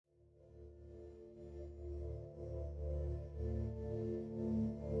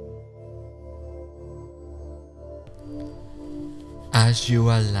As you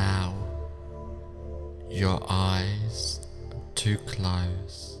allow your eyes to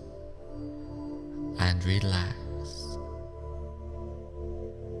close and relax,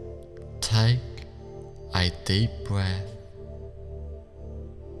 take a deep breath,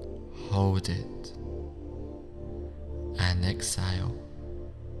 hold it, and exhale.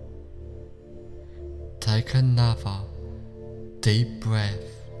 Take another deep breath,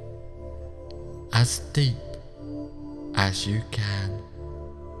 as deep as you can.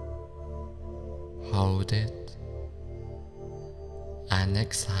 Hold it and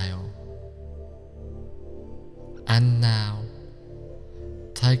exhale. And now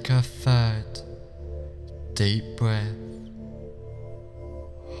take a third deep breath.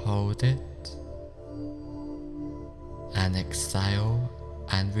 Hold it and exhale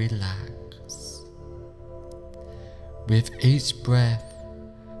and relax. With each breath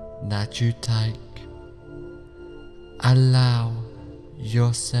that you take, allow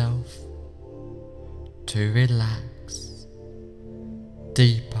yourself to relax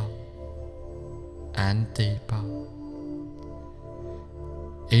deeper and deeper.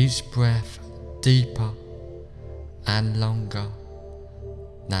 Each breath deeper and longer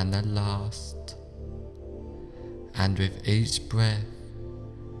than the last, and with each breath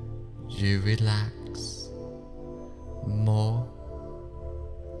you relax more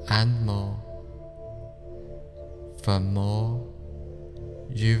and more. The more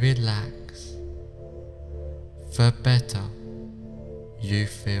you relax, the better you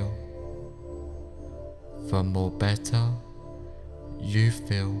feel. The more better you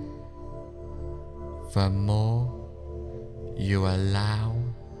feel, the more you allow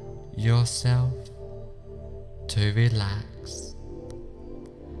yourself to relax.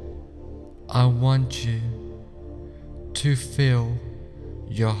 I want you to feel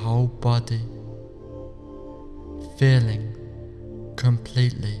your whole body feeling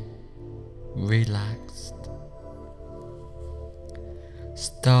completely relaxed,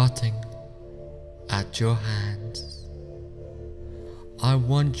 starting at your hands. I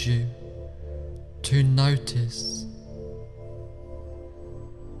want you to notice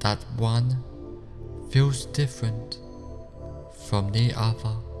that one feels different from the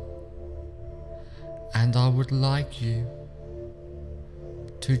other, and I would like you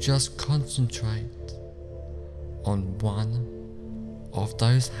to just concentrate on one of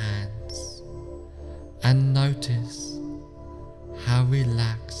those hands and notice how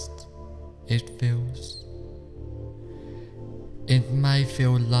relaxed it feels. It may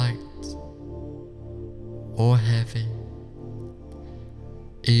feel light or heavy.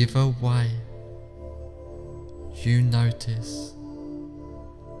 Either way, you notice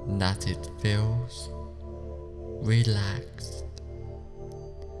that it feels relaxed.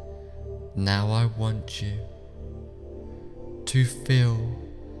 Now I want you to feel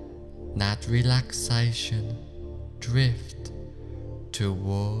that relaxation drift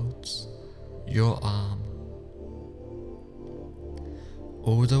towards your arm,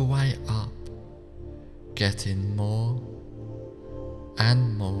 all the way up, getting more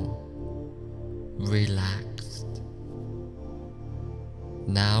and more relaxed.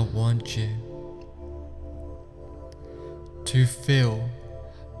 Now I want you to feel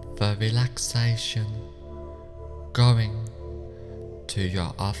the relaxation going to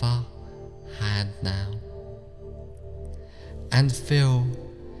your other hand now, and feel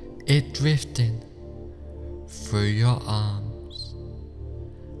it drifting through your arms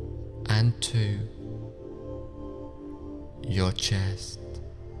and to your chest,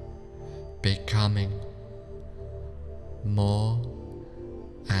 becoming more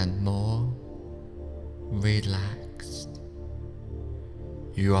and more relaxed.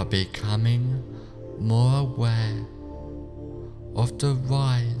 You are becoming more aware of the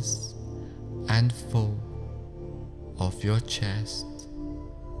rise and fall of your chest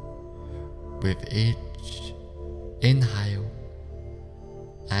with each inhale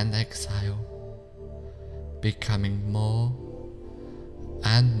and exhale, becoming more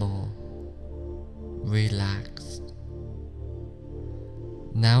and more relaxed.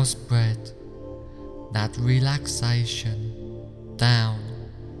 Now spread that relaxation down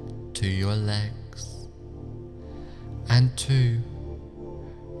to your legs and to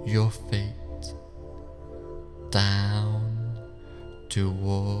your feet, down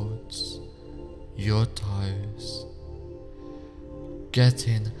towards your toes,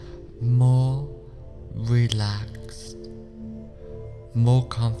 getting more relaxed, more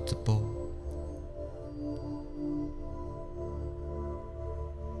comfortable.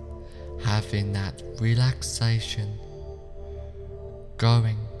 Having that relaxation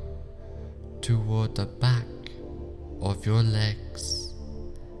going toward the back of your legs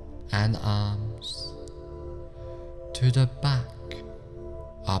and arms to the back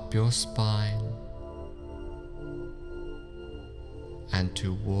up your spine and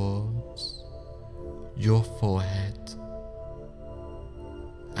towards your forehead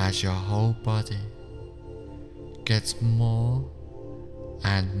as your whole body gets more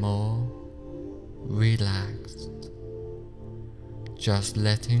and more relaxed, just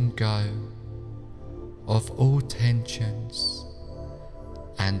letting go of all tensions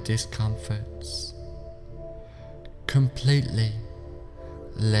and discomforts, completely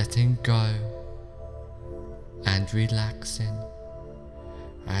letting go and relaxing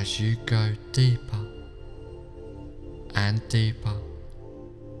as you go deeper and deeper,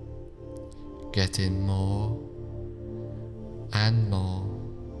 getting more and more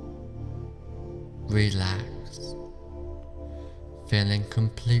relaxed, feeling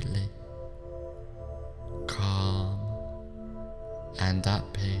completely calm and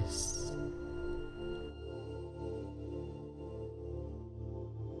at peace.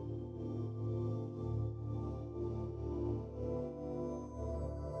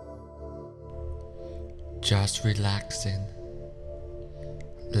 Just relaxing,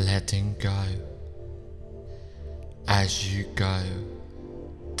 letting go as you go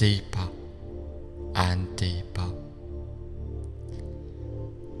deeper and deeper.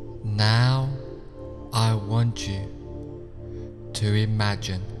 Now I want you to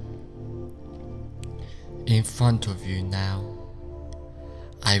imagine in front of you now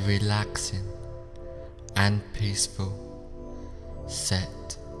a relaxing and peaceful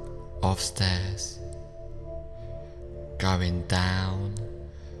set of stairs going down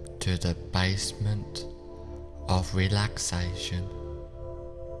to the basement of relaxation.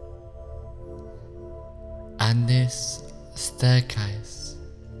 And this staircase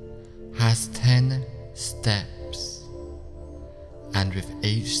has 10 steps, and with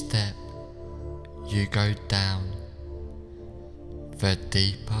each step you go down, the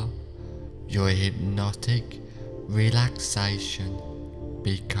deeper your hypnotic relaxation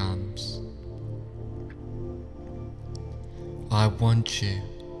becomes. I want you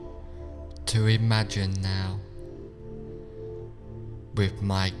to imagine now, with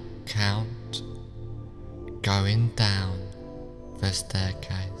my count going down the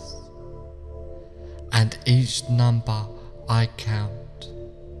staircase, and each number I count,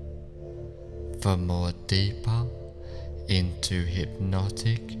 the more deeper into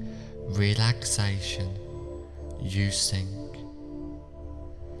hypnotic relaxation you sink,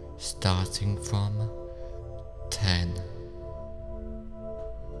 starting from 10,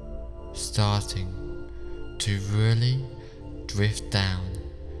 starting to really drift down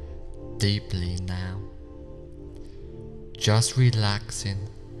deeply now, just relaxing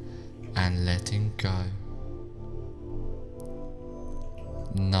and letting go.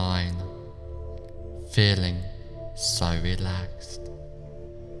 9, feeling so relaxed,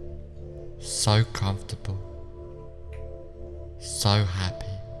 so comfortable, so happy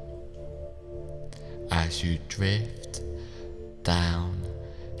as you drift down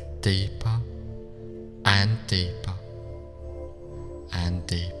deeper and deeper and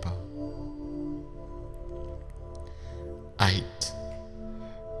deeper. 8,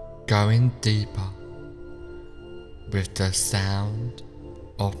 going deeper with the sound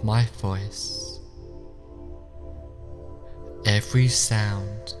of my voice. Every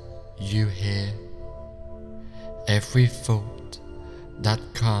sound you hear, every thought that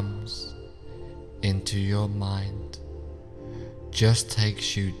comes into your mind just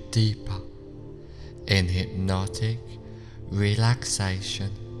takes you deeper in hypnotic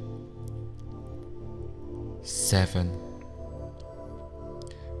relaxation. 7,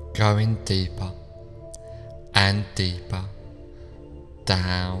 going deeper and deeper,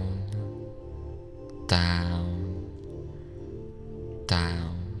 down, down,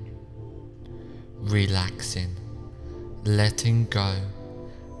 down, relaxing, letting go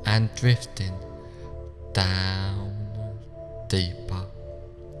and drifting down deeper.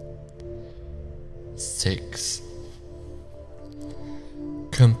 6,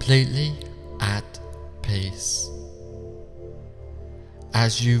 completely at peace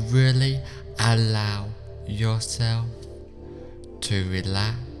as you really allow yourself to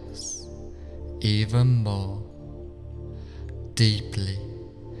relax even more deeply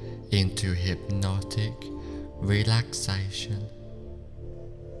into hypnotic relaxation.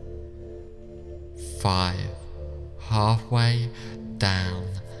 5, halfway down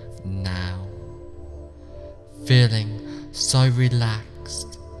now, feeling so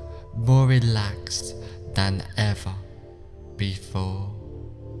relaxed, more relaxed than ever before,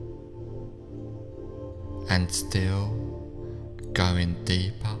 and still going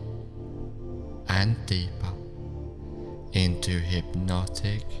deeper and deeper into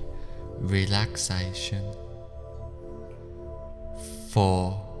hypnotic relaxation.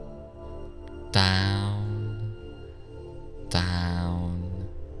 4. Down, down,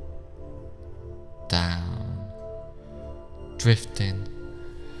 down, drifting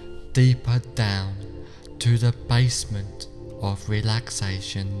deeper down to the basement of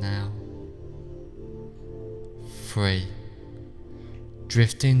relaxation now. 3.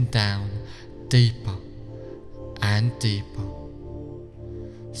 Drifting down deeper and deeper,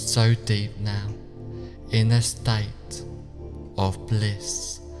 so deep now, in a state of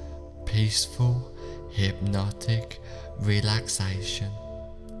bliss, peaceful, hypnotic relaxation.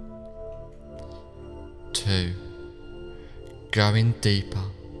 2. Going deeper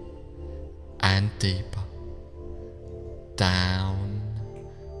and deeper, down,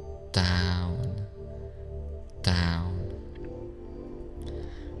 down, down,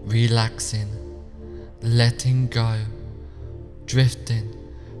 relaxing, letting go, drifting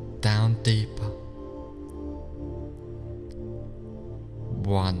down deeper.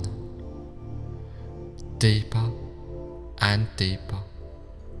 1. Deeper and deeper,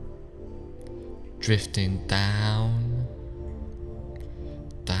 drifting down,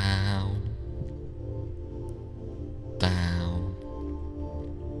 down, down.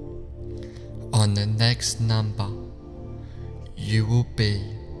 On the next number, you will be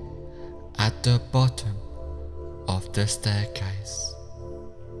at the bottom of the staircase,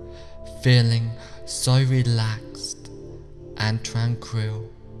 feeling so relaxed and tranquil.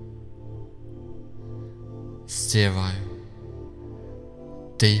 0.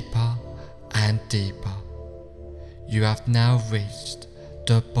 Deeper and deeper, you have now reached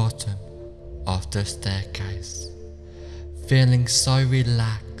the bottom of the staircase, feeling so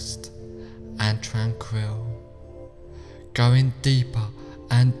relaxed and tranquil, going deeper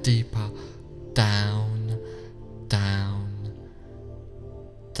and deeper, down, down,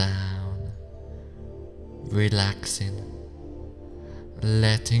 down, relaxing,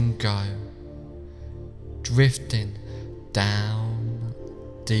 letting go, drifting down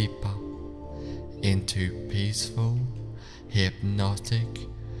deeper into peaceful, hypnotic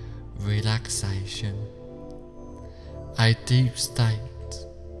relaxation, a deep state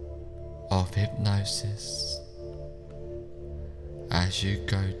of hypnosis. As you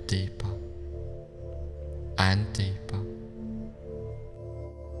go deeper and deeper,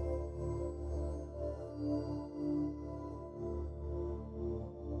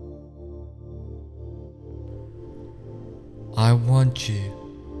 I want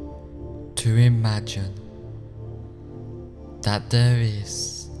you to imagine that there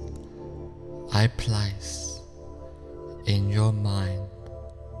is a place in your mind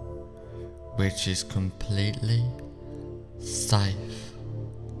which is completely safe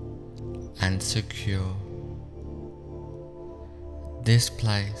and secure. This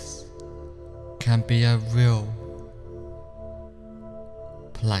place can be a real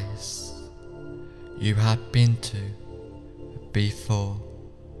place you have been to before,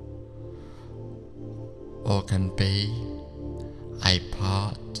 or can be a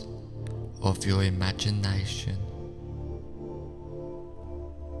part of your imagination.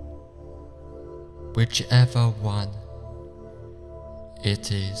 Whichever one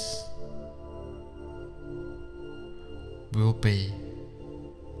it is will be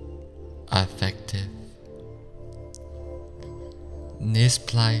effective. This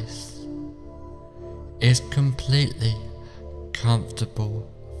place is completely comfortable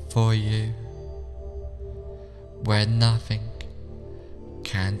for you, where nothing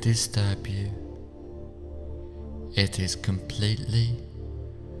can disturb you. It is completely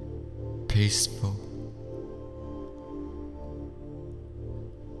peaceful,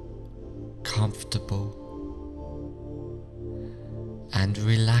 comfortable, and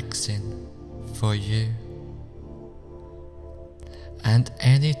relaxing for you. And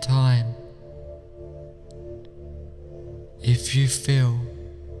anytime, if you feel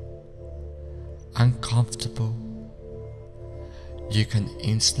uncomfortable, you can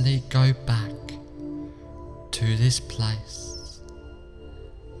instantly go back to this place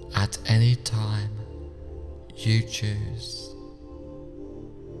at any time you choose.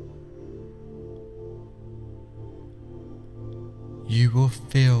 You will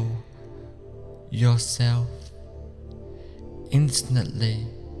feel yourself instantly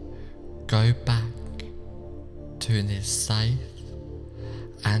go back to this safe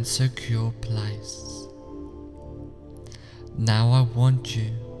and secure place. Now I want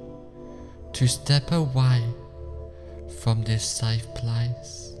you to step away from this safe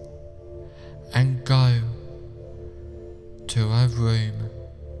place and go to a room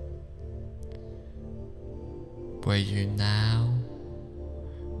where you now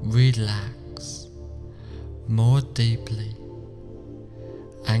relax more deeply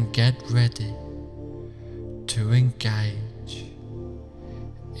and get ready to engage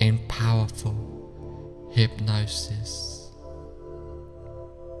in powerful hypnosis.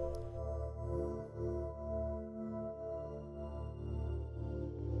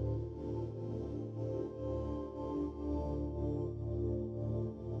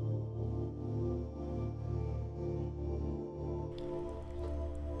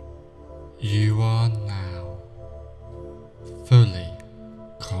 You are now fully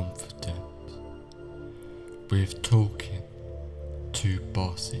confident with talking to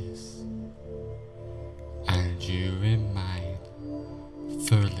bosses, and you remain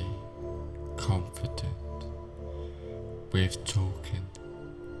fully confident with talking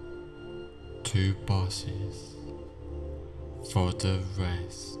to bosses for the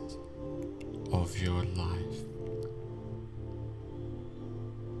rest of your life.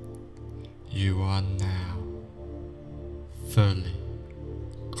 You are now fully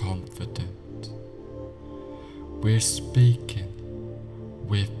confident with speaking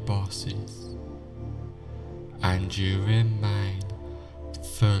with bosses, and you remain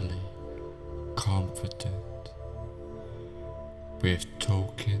fully confident with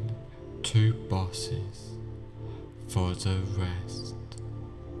talking to bosses for the rest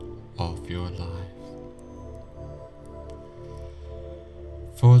of your life.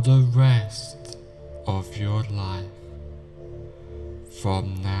 For the rest of your life,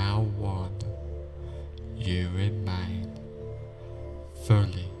 from now on, you remain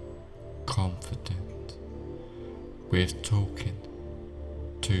fully confident with talking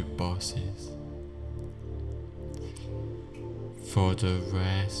to bosses. For the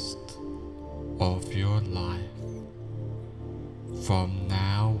rest of your life, from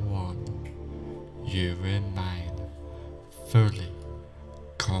now on, you remain fully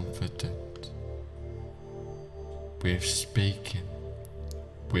confident with speaking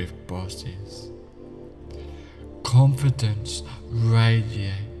with bosses. Confidence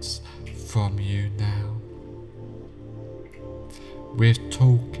radiates from you now with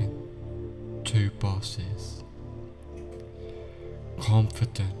talking to bosses.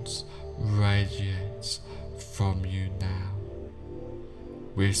 Confidence radiates from you now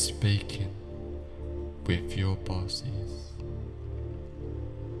with speaking with your bosses.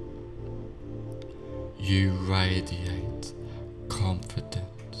 You radiate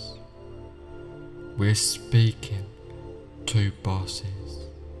confidence with speaking to bosses.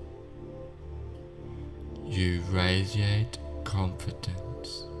 You radiate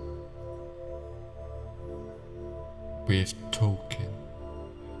confidence with talking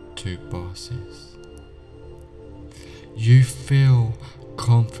to bosses. You feel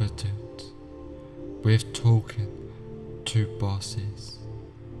confident with talking to bosses,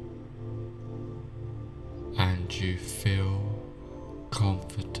 and you feel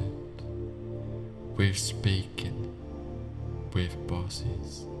confident with speaking with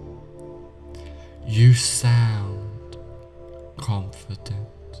bosses. You sound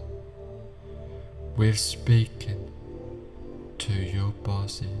confident with speaking to your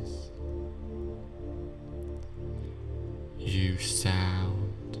bosses. You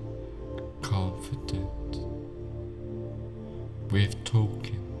sound confident with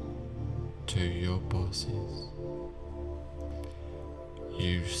talking to your bosses.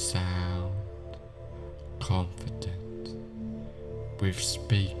 You sound confident with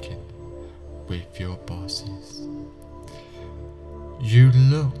speaking with your bosses. You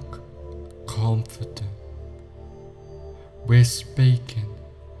look confident with speaking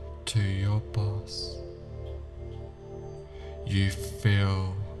to your boss. You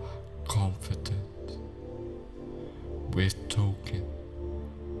feel confident with talking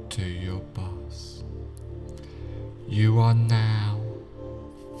to your boss. You are now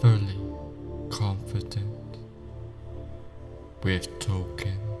fully confident with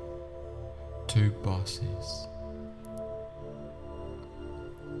talking to bosses.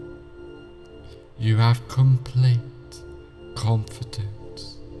 You have complete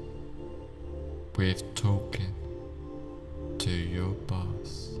confidence with talking to your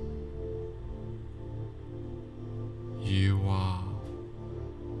boss. You are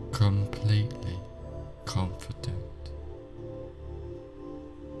completely confident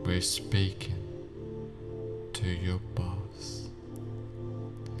with speaking to your boss.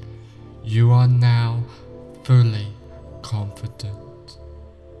 You are now fully confident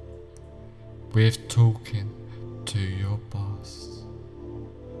with talking to your boss.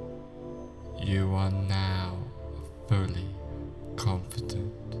 You are now fully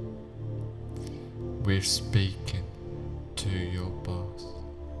with speaking to your boss.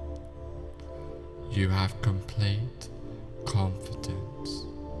 You have complete confidence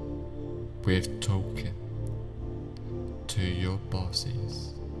with talking to your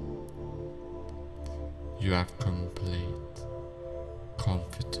bosses. You have complete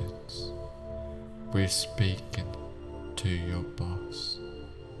confidence with speaking to your boss.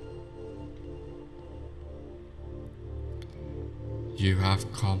 You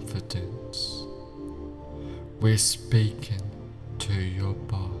have confidence with speaking to your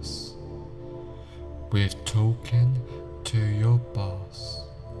boss. With talking to your boss,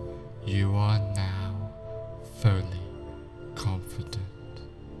 you are now fully confident.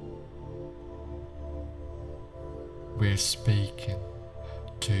 With speaking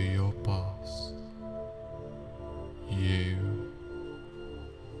to your boss, you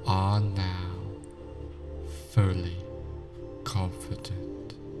are now fully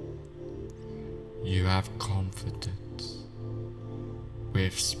confident. You have confidence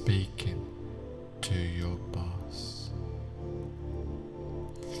with speaking to your boss.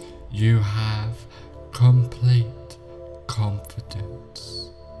 You have complete confidence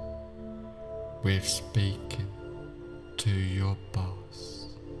with speaking to your boss.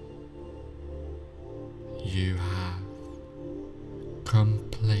 You have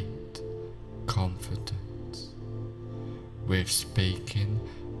complete confidence with speaking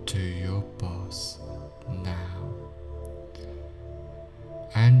to your boss now.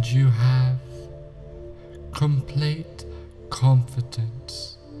 And you have complete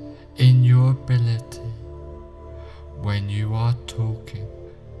confidence in your ability when you are talking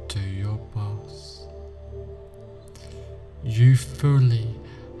to your boss. You fully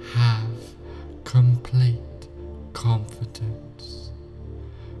have complete confidence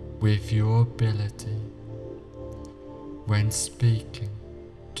with your ability when speaking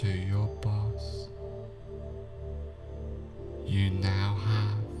to your boss. You now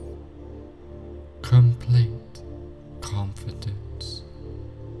have complete confidence,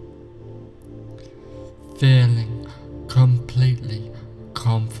 feeling completely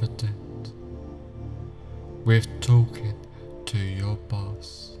confident with talking to your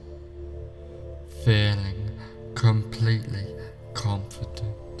boss, feeling completely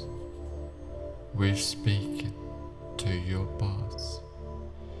confident with speaking to your boss,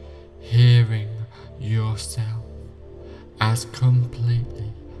 hearing yourself as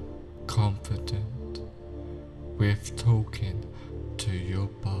completely confident with talking to your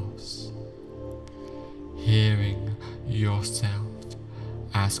boss, hearing yourself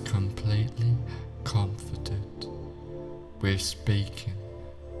as completely confident with speaking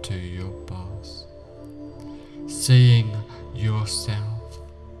to your boss, seeing yourself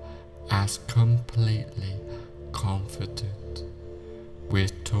as completely confident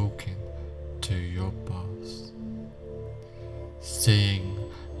with talking to your boss, seeing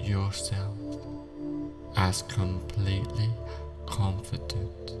yourself as completely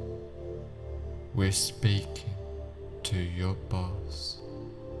confident with speaking to your boss.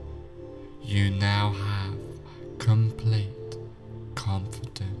 You now have complete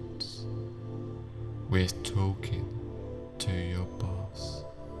confidence with talking to your boss,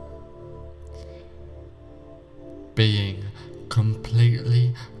 being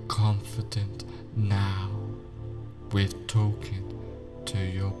completely confident now with talking to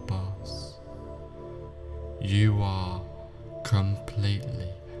your boss. You are completely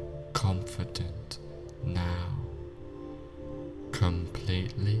confident now.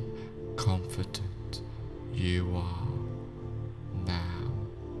 Completely confident you are now.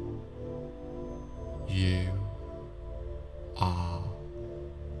 You are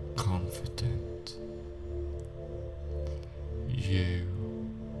confident. You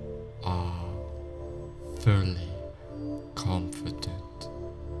are fully confident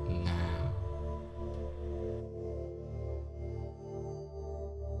now.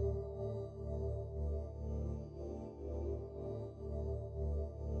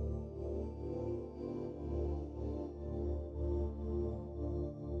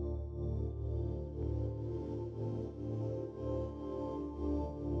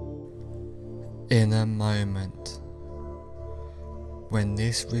 In a moment, when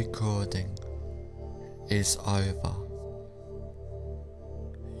this recording is over,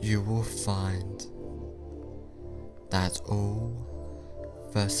 you will find that all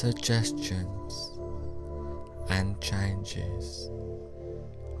the suggestions and changes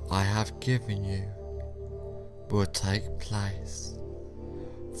I have given you will take place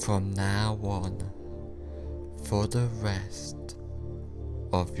from now on for the rest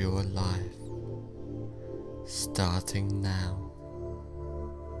of your life, starting now.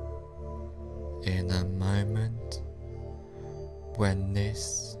 In a moment, when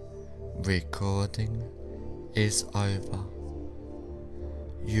this recording is over,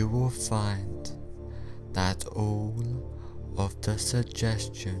 you will find that all of the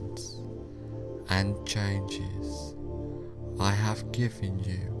suggestions and changes I have given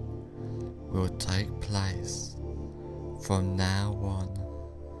you will take place from now on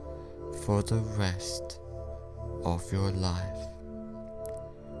for the rest of your life,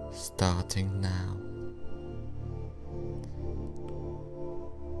 starting now.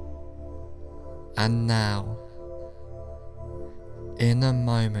 And now, in a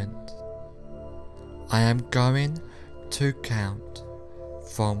moment, I am going to count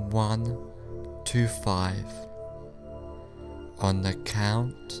from 1 to 5. On the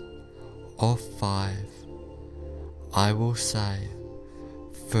count of 5, I will say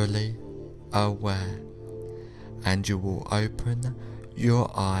fully aware, and you will open your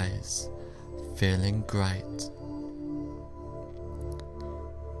eyes feeling great.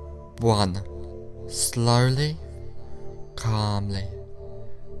 1. Slowly, calmly,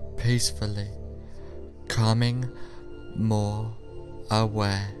 peacefully, becoming more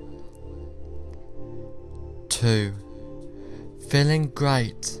aware. 2. Feeling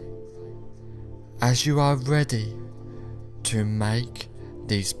great as you are ready to make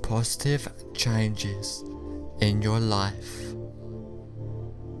these positive changes in your life.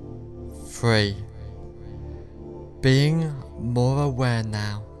 3. Being more aware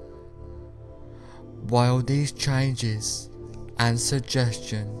now, while these changes and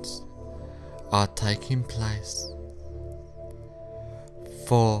suggestions are taking place.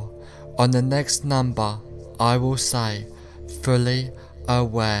 4. On the next number, I will say fully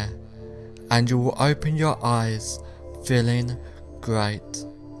aware, and you will open your eyes feeling great.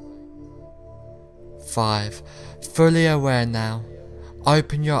 5. Fully aware now,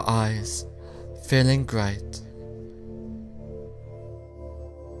 open your eyes feeling great.